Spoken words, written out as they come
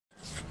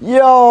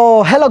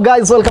Yo, hello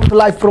guys, welcome to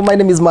Life Pro. My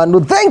name is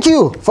Manu. Thank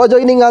you for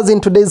joining us in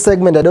today's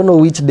segment. I don't know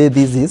which day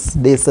this is,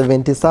 day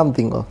 70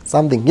 something or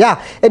something. Yeah,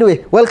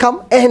 anyway,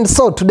 welcome. And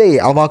so today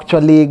I'm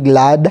actually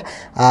glad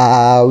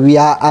we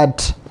are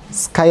at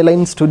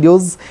Skyline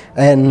Studios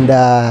and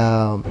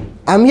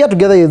I'm here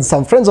together with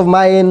some friends of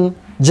mine,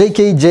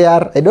 JK,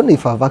 JR. I don't know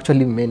if I've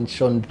actually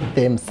mentioned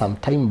them some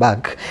time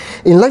back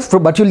in Life Pro,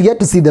 but you'll get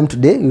to see them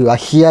today. We are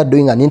here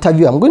doing an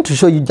interview. I'm going to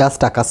show you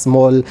just like a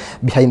small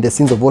behind the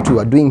scenes of what we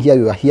were doing here.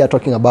 We were here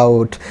talking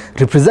about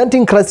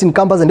representing Christ in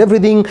campus and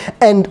everything.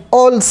 And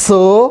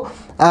also,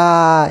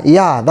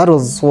 yeah, that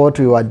was what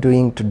we were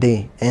doing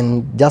today.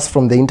 And just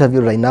from the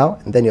interview right now,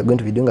 and then you're going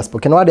to be doing a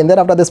spoken word. And then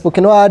after the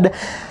spoken word,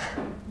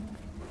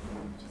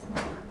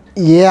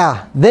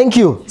 yeah, thank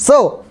you.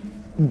 So,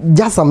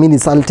 just a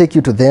minute, I'll take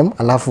you to them.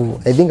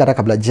 Alafu, I think hata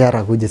kabla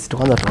Jara kuje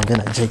situanza tuongee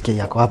na JK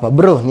yako hapa.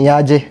 Bro, ni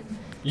aje?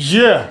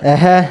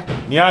 Yeah.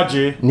 Ni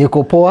aje?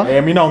 Niko poa.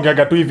 Mimi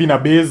naongeaga tu hivi na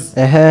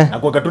base. Na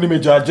kwa tu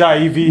nimejaajaa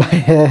hivi.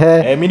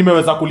 Mimi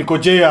nimeweza kuliko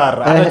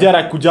JR. Hata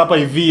JR kuja hapa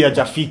hivi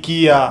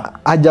hajafikia.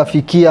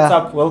 Hajafikia.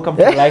 What's up?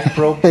 Welcome to Life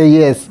Pro.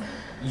 Yes.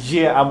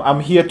 Yeah, I'm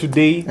here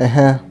today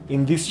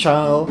in this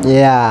channel.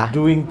 Yeah.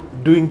 Doing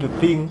the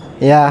thing.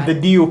 Yeah. The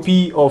DOP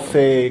of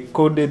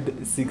Coded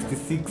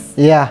 66.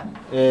 Yeah.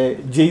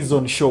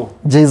 Jason Show.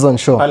 Jason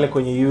Show. Pale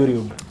kwenye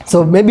YouTube.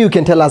 So maybe you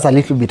can tell us a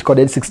little bit.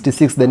 Coded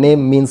 66, the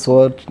name means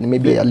what?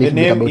 Maybe a little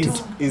bit about it. The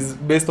name is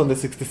based on the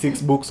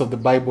 66 books of the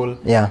Bible.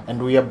 Yeah.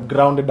 And we are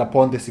grounded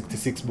upon the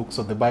 66 books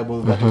of the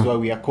Bible. That is why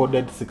we are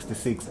Coded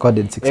 66.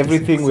 Coded 66.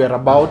 Everything we are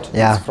about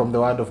is from the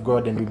Word of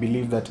God, and we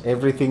believe that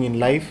everything in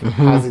life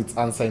has its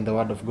answer in the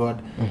Word of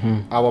God.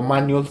 Our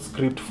manual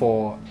script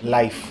for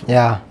life.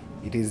 Yeah.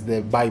 It is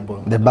the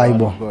Bible. The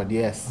Bible. Word of God,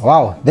 yes.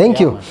 Wow, thank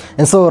you. Man.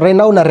 And so right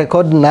now una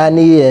record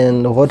nani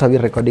and what are we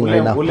recording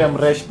right now? Ule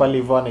mresh pale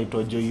hivyo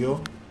anaitwa Joyo.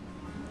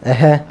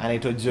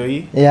 Anaitwa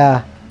Joy.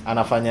 Yeah.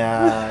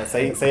 Anafanya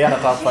sasa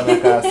anataka kufanya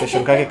ka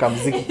session kake ka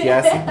muziki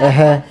kiasi.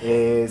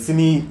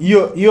 Sini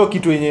hiyo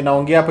kitu yenye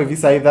naongea hapa hivi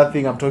sasa, that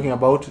thing I'm talking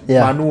about,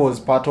 Manu was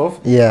part of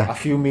a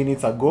few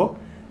minutes ago.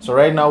 So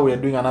right now we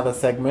are doing another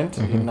segment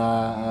in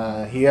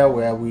here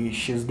where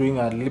she's doing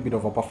a little bit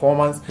of a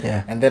performance,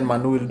 and then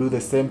Manu will do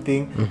the same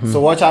thing. So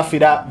watch out for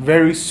that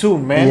very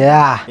soon, man.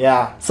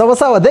 Yeah.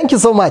 Sawa, thank you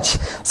so much.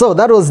 So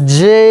that was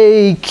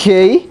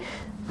JK.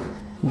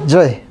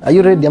 Joy, are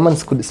you ready? Aman,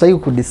 so you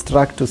could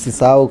distract to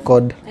Sisao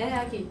code.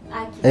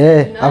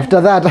 After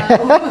that.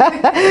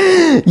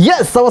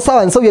 Yes,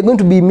 sawa. And so we are going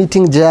to be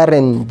meeting JR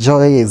and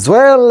Joy as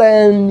well.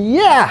 And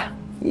yeah.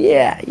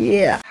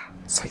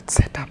 So it's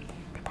set up.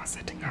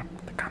 Setting up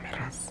the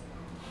cameras.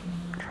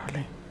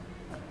 Rolling.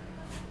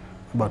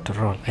 About to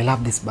roll. I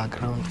love this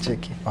background.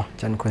 Check it. Oh,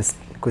 Jan quest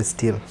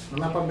still.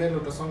 Unapa mbele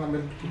utasonga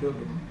mbele kidogo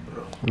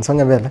bro.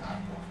 Msonga mbele?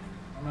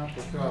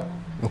 Unapokuwa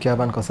mkiwa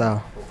hapa niko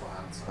sawa.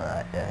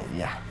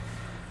 Yeah.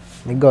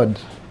 Ni God.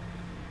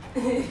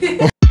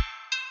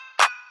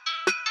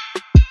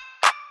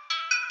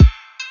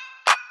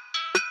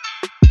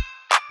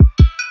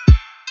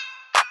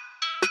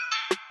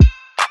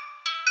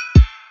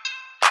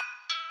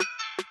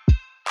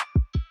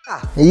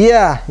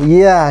 Yeah.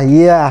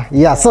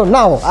 So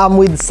now I'm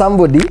with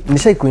somebody.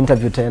 Nishai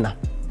ku-interview tena.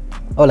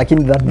 Oh,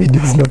 lakini that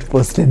video is not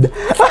posted.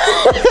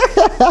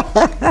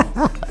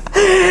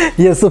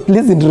 Yeah, so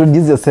please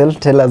introduce yourself.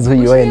 Tell us who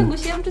you are.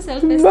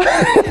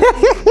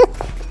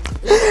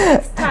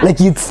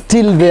 Like it's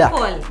still there.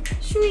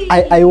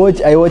 I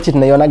watch it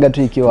naionaga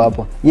tu ikiwa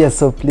hapo. Yes,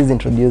 so please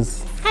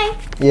introduce. Hi.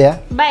 Yeah.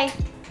 Bye.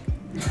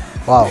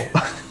 Wow.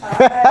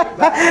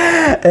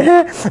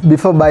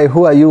 Before bye,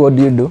 who are you? What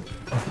do you do?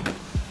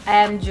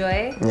 I am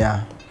Joy.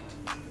 Yeah.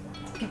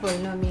 People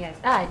know me as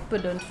people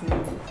don't know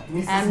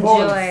me. I'm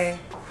Joy.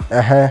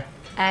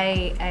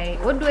 I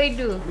what do I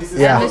do?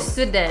 I'm a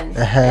student.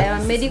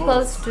 I'm a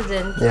medical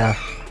student. Yeah.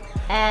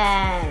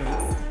 And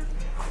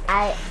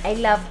I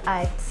love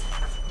art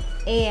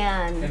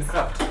and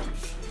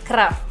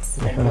craft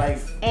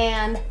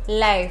and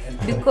life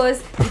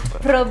because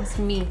it probes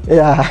me.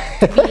 Yeah.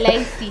 To be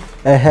lifey.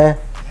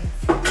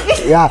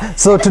 Yeah.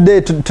 So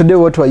today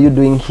what were you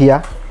doing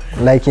here?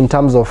 Like in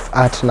terms of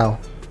art now?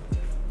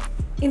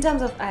 In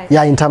terms of art?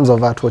 Yeah, in terms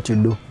of art, what you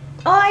do?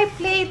 Oh, I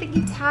play the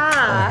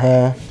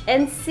guitar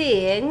and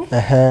sing.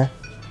 And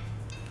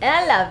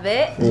I love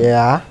it.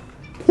 Yeah.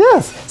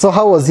 Yes. So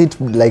how was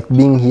it like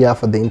being here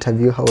for the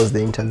interview? How was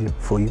the interview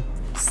for you?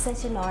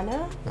 Such an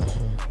honor.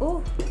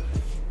 Oh,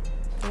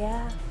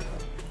 yeah.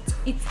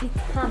 It's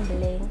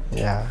humbling.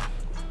 Yeah.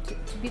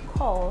 To be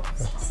called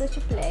such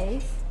a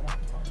place.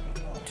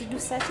 To do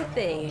such a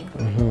thing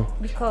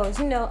because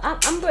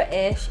I'm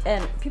British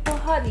and people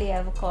hardly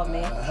ever call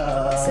me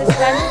such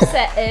kind of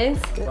settings.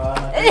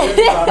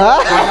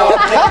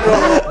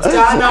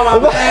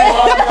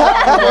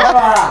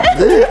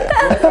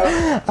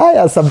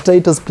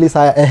 Subtitles please.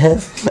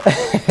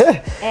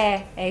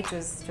 It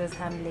was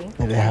humbling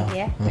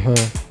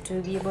to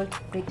be able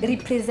to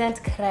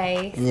represent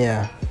Christ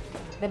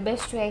the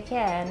best way I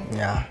can.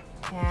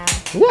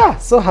 Yeah,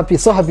 so happy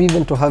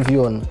even to have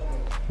you on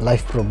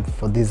live prom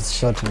for this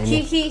short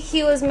nini.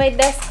 He was my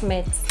desk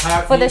mate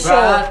for the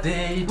show.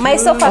 My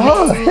sofa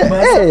mate.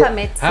 My sofa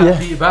mate.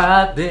 Happy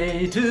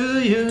birthday to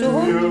you. To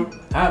whom?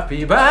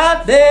 Happy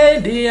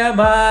birthday, dear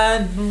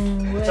man.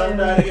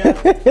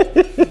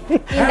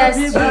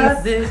 Happy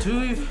birthday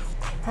to you.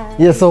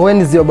 Yeah, so when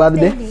is your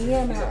birthday?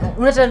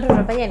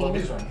 Unafanya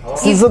nini?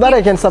 So that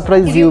I can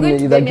surprise If you. you're going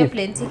to with buy a me a gift.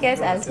 plane ticket,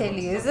 I'll tell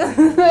you.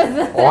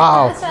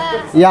 Wow.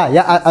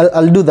 Yeah,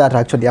 I'll do that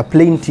actually. A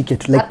plane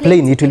ticket, like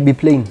plane plain. It will be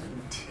plain.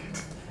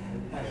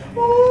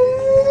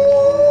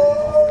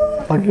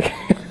 Okay.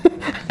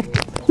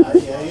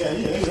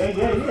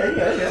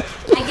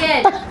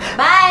 Again.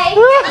 Bye.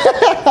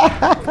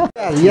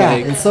 Yeah,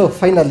 and so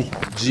finally,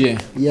 G.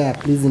 yeah,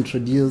 please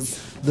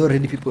introduce. Though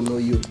already people know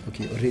you.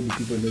 Okay, already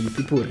people know you.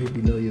 People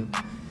already know you.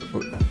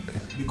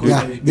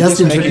 Yeah, just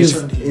introduce.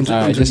 I just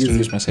Introduce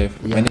introduced myself.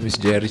 Yeah. My name is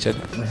J. Richard.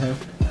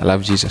 I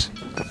love Jesus.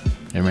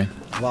 Amen.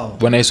 Wow.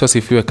 Bwana Yesu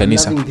asifiwe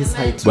kanisa. Loving this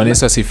height. Bwana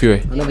Yesu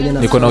asifiwe.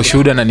 Niko na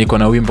ushuhuda na niko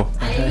na wimbo.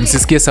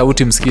 Msisikie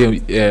sauti,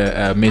 msikie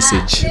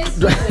message.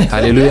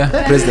 Hallelujah.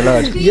 Praise the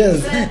Lord.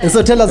 Yes. And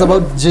so tell us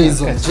about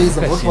Jason.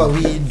 Jason, what were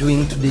we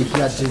doing today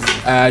here at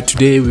Jason?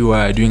 Today we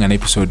were doing an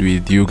episode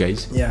with you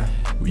guys. Yeah.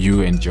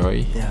 You and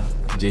Joy. Yeah.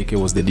 JK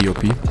was the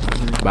DOP,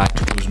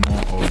 but it was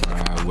more of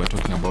we're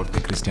talking about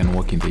the Christian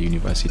work in the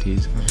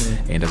universities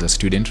and as a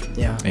student.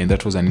 Yeah. And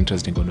that was an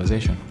interesting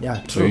conversation. Yeah,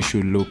 So true. you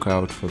should look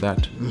out for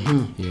that.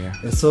 Yeah.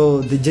 And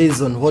so the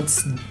Jason,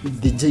 what's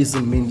the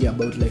Jason mainly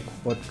about? Like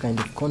what kind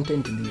of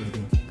content and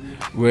everything?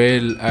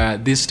 Well,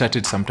 this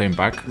started some time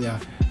back. Yeah.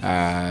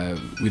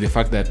 With the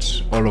fact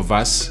that all of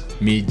us,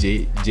 me,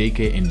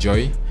 JK, and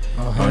Joy,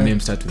 our name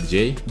starts with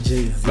J.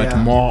 Jays, But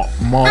yeah.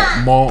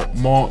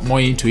 more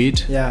into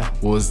it Yeah.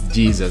 was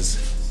Jesus.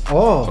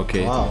 Oh.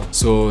 Okay. Wow.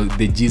 So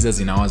the Jesus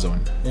in our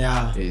zone.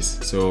 Yeah. Yes.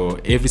 So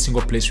every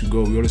single place we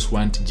go, we always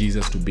want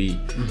Jesus to be,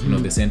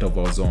 the center of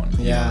our zone.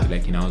 you Yeah. know,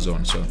 like in our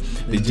zone. So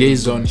the J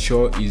zone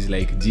show is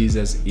like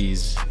Jesus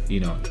is,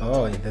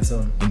 Oh, in the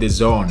zone. in the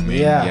zone, man.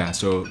 Yeah.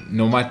 So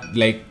no matter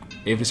like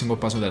every single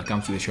person that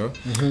comes to the show,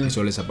 it's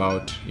always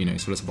about,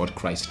 it's always about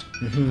Christ.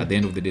 At the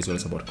end of the day, it's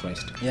always about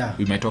Christ. Yeah.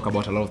 We might talk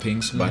about a lot of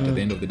things, but at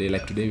the end of the day,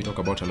 like today, we talk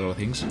about a lot of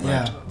things. But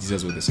Yeah.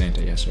 Jesus was the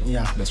center. Yeah. So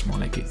Yeah. that's more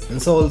like it.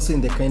 And so also in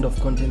the kind of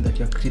content that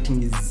you're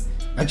creating is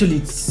actually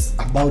it's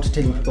about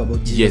telling people about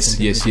Jesus. Yes,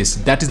 and yes, everything.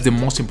 yes. That is the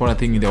most important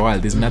thing in the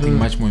world. There's nothing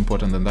much more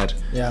important than that.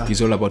 Yeah.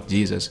 It's all about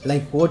Jesus.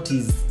 Like what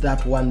is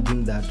that one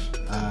thing that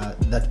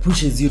that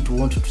pushes you to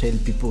want to tell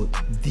people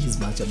this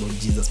much about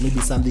Jesus? Maybe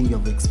something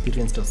you've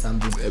experienced or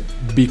something.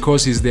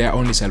 Because it's their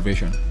only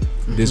salvation.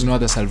 There's no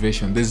other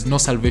salvation. There's no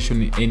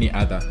salvation in any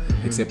other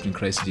except in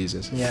Christ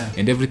Jesus. Yeah.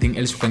 And everything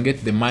else, you can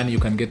get the money, you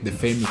can get the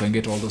fame, you can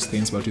get all those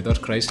things, but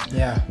without Christ,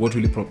 Yeah. what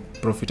will it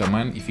profit a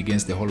man if he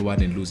gains the whole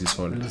world and lose his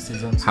soul? Lose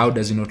his own soul. How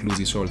does he not lose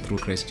his soul? Through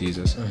Christ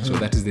Jesus. So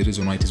that is the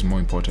reason why it is more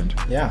important.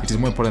 Yeah. It is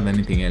more important than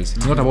anything else.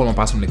 It's not about my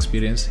personal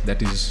experience.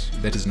 That is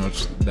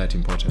not that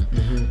important.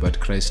 But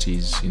Christ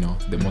is,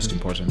 the most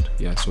important.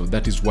 Yeah. So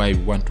that is why we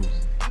want to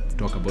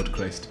talk about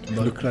Christ.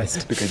 About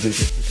Christ. Look at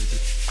this.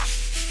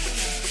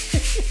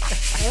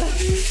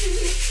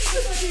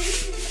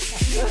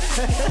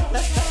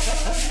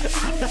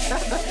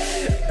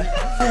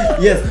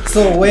 Yes.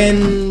 So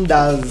when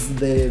does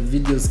the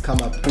videos come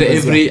up?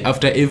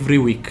 After every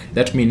week,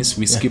 that means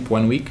we skip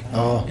 1 week,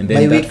 Oh, and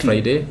then that bi-weekly?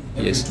 Friday,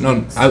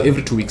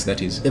 every 2 weeks,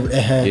 that is.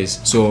 Yes.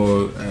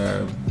 So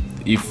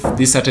if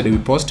this Saturday we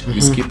post,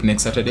 we skip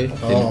next Saturday,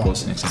 then we Oh,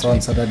 post next so Saturday.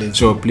 on Saturdays.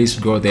 So please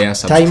go there,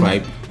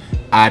 subscribe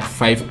at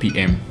 5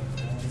 p.m.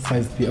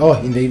 5 p.m. Oh,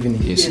 in the evening.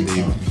 Yes, in the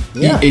evening.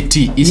 Yeah. EAT,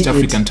 East EAT.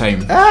 African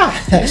time.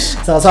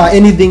 So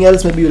anything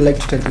else maybe you'd like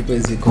to tell people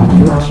as we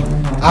conclude?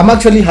 I'm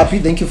actually happy.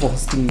 Thank you for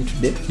hosting me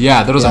today.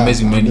 Yeah, that was Yeah,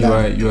 amazing, man. I'm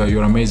glad.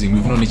 You're amazing.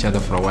 We've known each other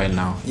for a while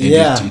now. And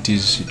Yeah. it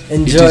is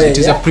Enjoy,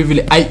 a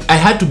privilege. I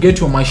had to get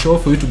you on my show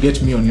for you to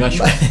get me on your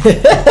show.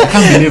 I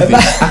can't believe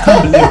this.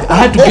 I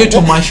had to get you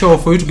on my show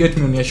for you to get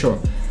me on your show.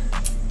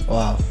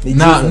 Wow.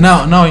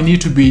 Now I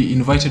need to be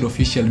invited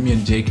officially, me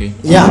and JK.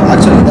 Yeah,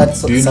 actually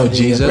that's. Do you know something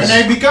Jesus? When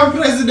I become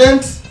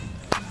president,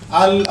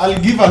 I'll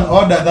give an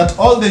order that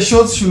all the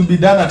shows should be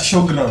done at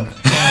showground.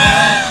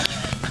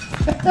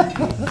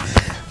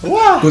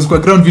 Wow. Because kwa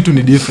ground vitu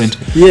ni different.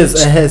 Yes.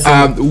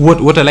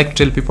 What I like to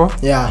tell people.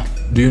 Yeah.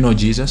 Do you know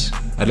Jesus?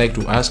 I'd like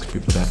to ask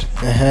people that.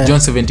 John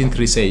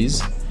 17:3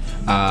 says,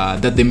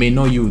 that they may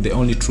know you, the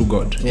only true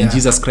God, Yeah. and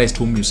Jesus Christ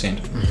whom you sent.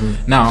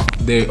 Now,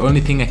 the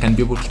only thing I can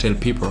be able to tell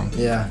people,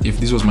 Yeah. if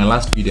this was my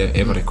last video I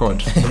ever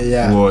record,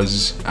 Yeah.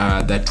 was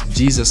that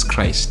Jesus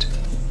Christ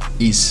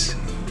is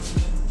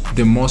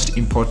the most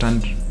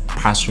important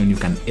person you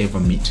can ever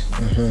meet,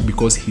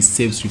 because he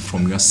saves you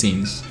from your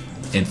sins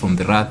and from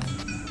the wrath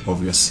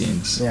of your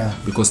sins. Yeah.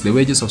 Because the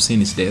wages of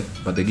sin is death,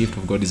 but the gift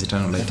of God is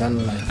eternal life.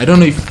 Eternal life. I don't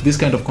know if this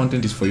kind of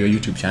content is for your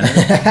YouTube channel.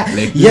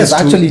 Like Yes,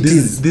 actually it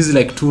is. This is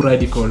like too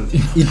radical.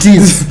 It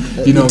is.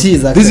 You know, it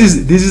is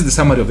this is the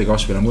summary of the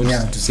gospel. I'm going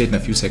Yeah. to say it in a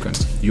few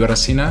seconds. You are a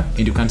sinner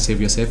and you can't save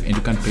yourself and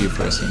you can't pay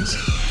for your sins.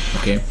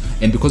 Okay?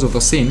 And because of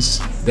those sins,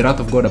 the wrath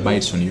of God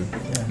abides on you.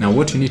 Yeah. Now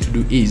what you need to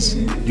do is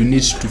you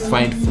need to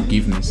find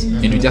forgiveness.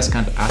 And you just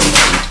can't ask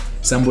for it.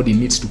 Somebody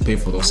needs to pay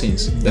for those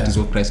sins. That is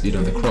what Christ did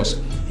on the cross.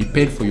 He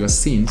paid for your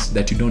sins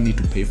that you don't need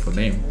to pay for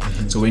them.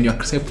 So when you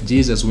accept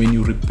Jesus, when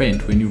you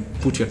repent, when you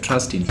put your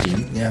trust in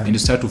him and you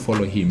start to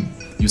follow him,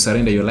 you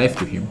surrender your life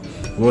to him,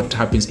 what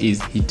happens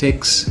is he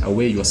takes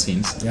away your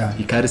sins.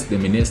 He carries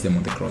them and nails them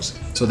on the cross,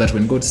 so that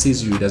when God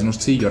sees you, he does not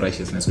see your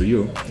righteousness or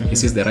you, he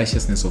sees the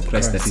righteousness of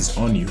Christ that is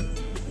on you.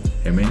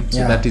 Amen.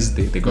 So that is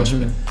the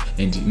gospel.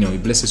 And you know,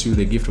 it blesses you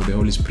the gift of the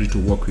Holy Spirit to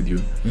walk with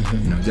you.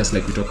 You know, just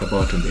like we talk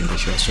about in the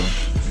show. So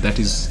that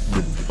is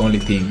the only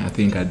thing I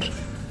think I'd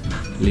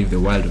leave the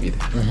world with.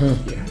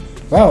 Yeah.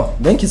 Wow,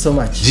 thank you so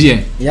much.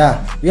 Yeah.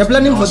 Yeah. We are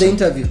planning for the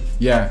interview.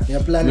 Yeah. We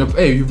are planning.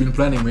 Hey, you've been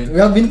planning, man. We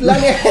have been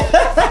planning.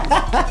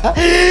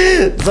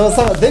 so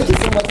thank you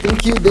so much.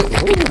 Thank you.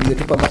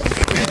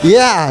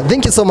 Yeah,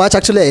 thank you so much.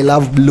 Actually, I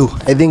love blue.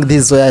 I think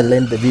this is where I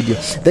learned the video.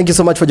 Thank you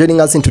so much for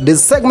joining us in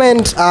today's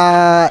segment.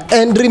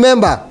 And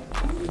remember,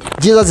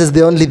 Jesus is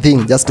the only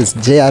thing. Just as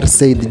JR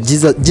said,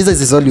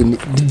 Jesus is all you need.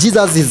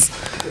 Jesus is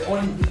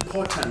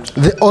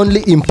the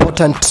only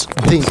important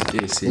thing.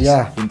 Yes.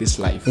 Yeah. In this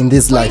life. In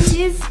this life. Which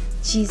is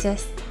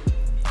Jesus.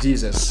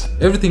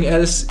 Everything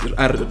else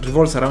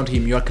revolves around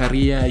him. Your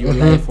career, your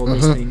life, all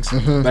those things.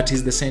 But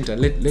he's the center.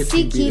 Let him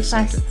be the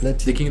center.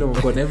 The kingdom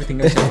of God. Everything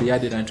else shall be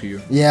added unto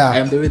you. Yeah. I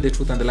am the way, the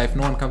truth, and the life.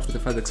 No one comes to the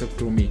Father except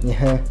through me.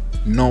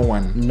 No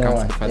one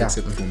comes to the Father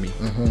except through me.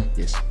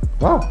 Yes.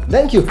 Wow.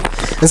 Thank you.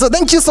 And so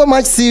thank you so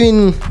much. See you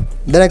in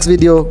the next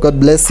video. God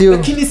bless you.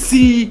 Lakini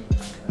see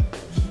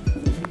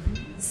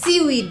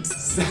seaweed.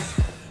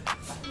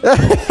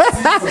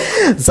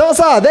 So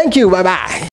thank you. Bye bye.